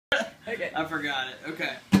Okay. I forgot it.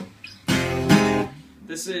 Okay.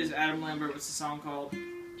 This is Adam Lambert. What's the song called?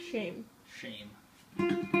 Shame. Shame.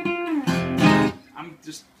 I'm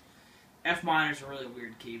just... F minor's a really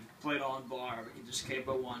weird key. We can play it all in bar. We can just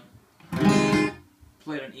capo 1.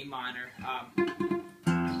 Play it on E minor.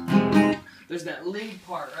 There's that lead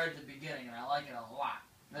part right at the beginning, and I like it a lot.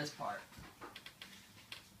 This part.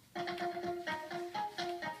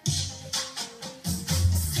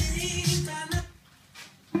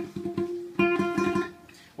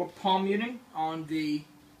 We're palm muting on the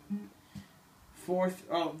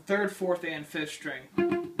third, fourth, and fifth string.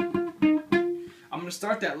 I'm going to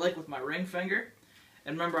start that lick with my ring finger.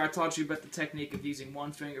 And remember, I taught you about the technique of using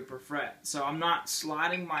one finger per fret. So I'm not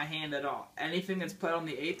sliding my hand at all. Anything that's played on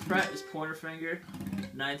the 8th fret is pointer finger,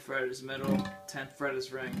 9th fret is middle, 10th fret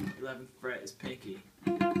is ring, 11th fret is pinky.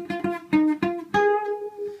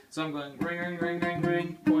 So I'm going ring, ring, ring, ring,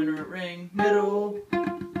 ring, pointer at ring, middle.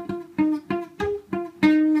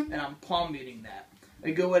 And I'm palm muting that.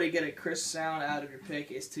 A good way to get a crisp sound out of your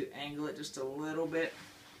pick is to angle it just a little bit.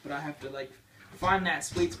 But I have to like find that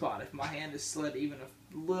sweet spot. If my hand is slid even a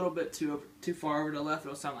little bit too far over to the left,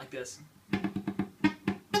 it'll sound like this.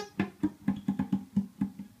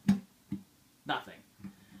 Nothing.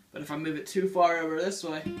 But if I move it too far over this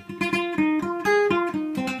way,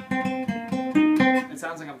 it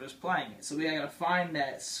sounds like I'm just playing it. So we gotta find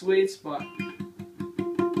that sweet spot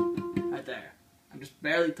right there. I'm just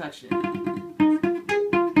barely touching it.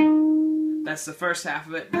 That's the first half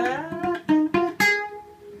of it.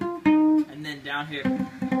 And then down here.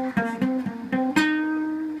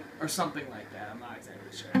 Or something like that. I'm not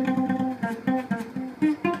exactly sure.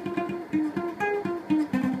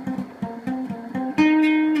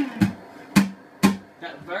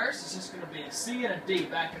 That verse is just going to be a C and a D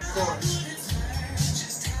back and forth.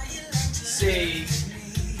 C,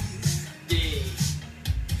 D,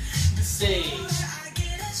 C,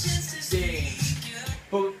 D.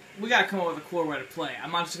 But we got to come up with a cool way to play.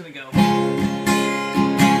 I'm not just going to go...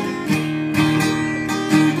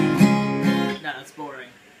 No, that's boring.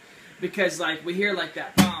 Because, like, we hear, like,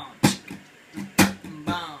 that boom,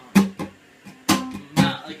 boom,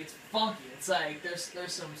 like, it's funky. It's like,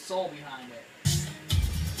 there's some soul behind it.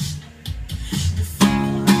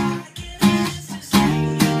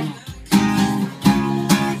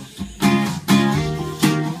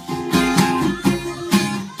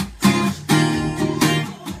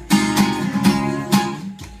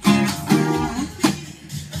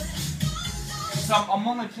 So I'm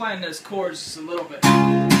only playing those chords just a little bit.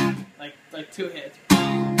 Like 2 hits.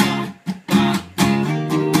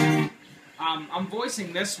 I'm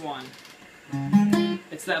voicing this one.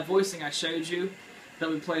 It's that voicing I showed you that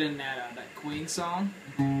we played in that Queen song.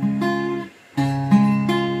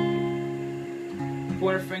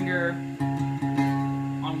 Pointer finger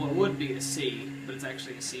on what would be a C, but it's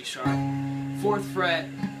actually a C sharp. 4th fret,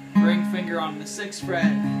 ring finger on the 6th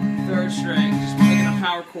fret, 3rd string, just making a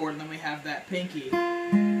power chord, and then we have that pinky.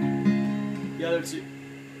 The other two,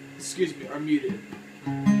 excuse me, are muted.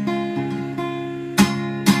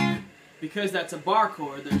 Because that's a bar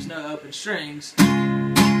chord, there's no open strings,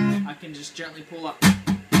 I can just gently pull up.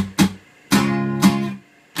 And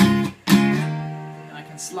I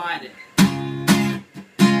can slide it.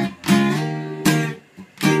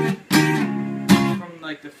 From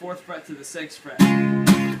like the 4th fret to the 6th fret.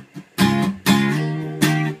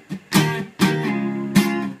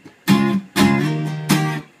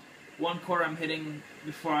 One chord I'm hitting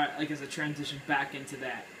before I, like as a transition back into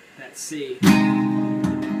that C.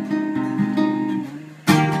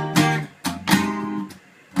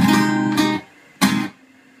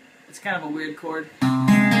 It's kind of a weird chord.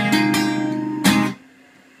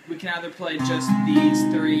 We can either play just these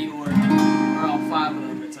 3 or all 5 of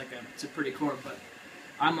them. It's a pretty chord, but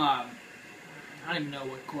I don't even know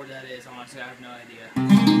what chord that is. Honestly, I have no idea.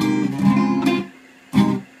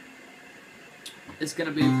 It's going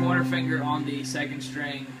to be a pointer finger on the 2nd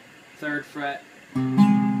string, 3rd fret,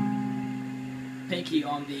 pinky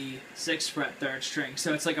on the 6th fret, 3rd string.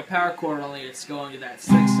 So it's like a power chord, only it's going to that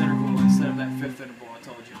 6th interval instead of that 5th interval I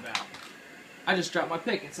told you about. I just dropped my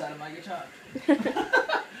pick inside of my guitar.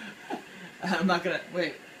 I'm not going to...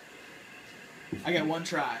 Wait. I got one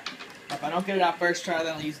try. If I don't get it out first try,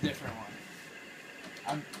 then I'll use a different one.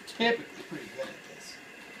 I'm typically pretty good at this.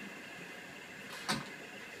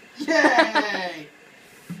 Yay!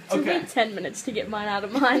 It took me 10 minutes to get mine out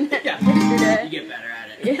of mine. Yeah, yesterday. you get better at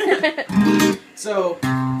it. Yeah. So,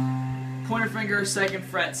 pointer finger, 2nd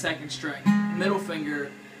fret, 2nd string. Middle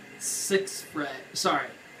finger, 6th fret. Sorry,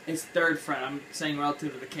 it's 3rd fret. I'm saying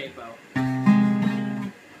relative to the capo.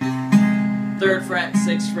 3rd fret,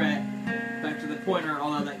 6th fret, Back to the pointer,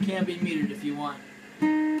 although that can be muted if you want.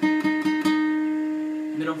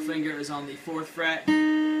 Middle finger is on the 4th fret,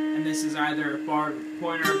 and this is either barred with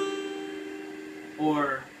pointer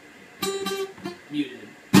or muted.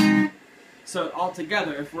 So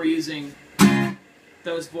altogether, if we're using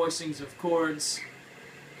those voicings of chords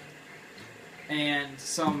and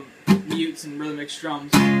some mutes and rhythmic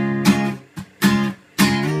strums,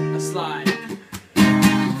 a slide.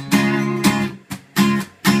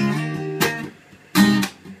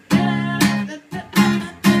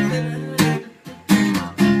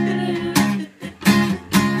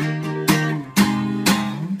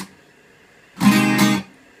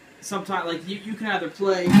 Sometimes, like, you can either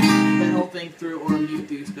play the whole thing through or mute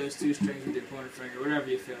those 2 strings with your pointer finger, whatever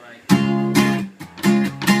you feel like.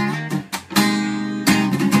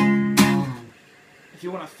 If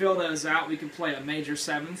you want to fill those out, we can play a major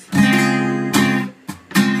 7th and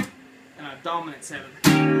a dominant 7th.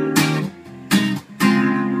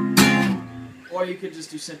 Or you could just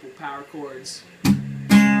do simple power chords.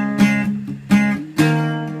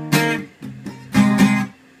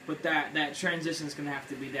 But that transition is going to have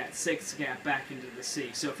to be that 6th gap back into the C.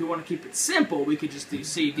 So if you want to keep it simple, we could just do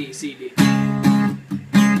C, D, C, D.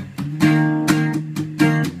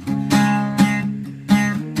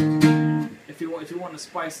 If you want to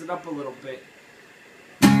spice it up a little bit,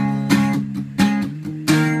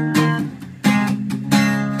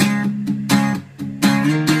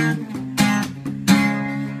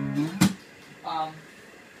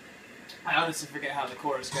 I honestly forget how the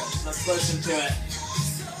chorus goes. Let's listen to it.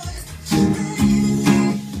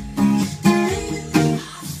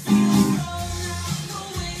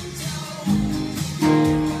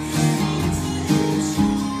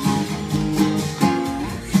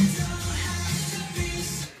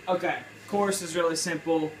 Okay, chorus is really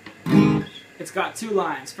simple. It's got 2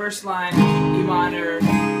 lines. First line, E minor,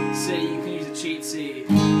 C, you can use a cheat C,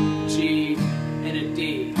 G, and a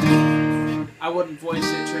D. I wouldn't voice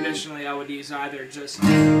it traditionally. I would use either just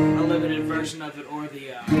a limited version of it or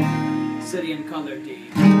the City and Color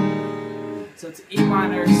D. So it's E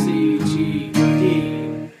minor, C, G,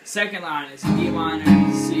 D. Second line is E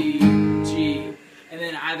minor, C, G, and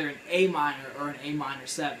then either an A minor or an A minor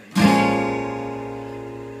 7.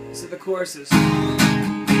 So the chorus is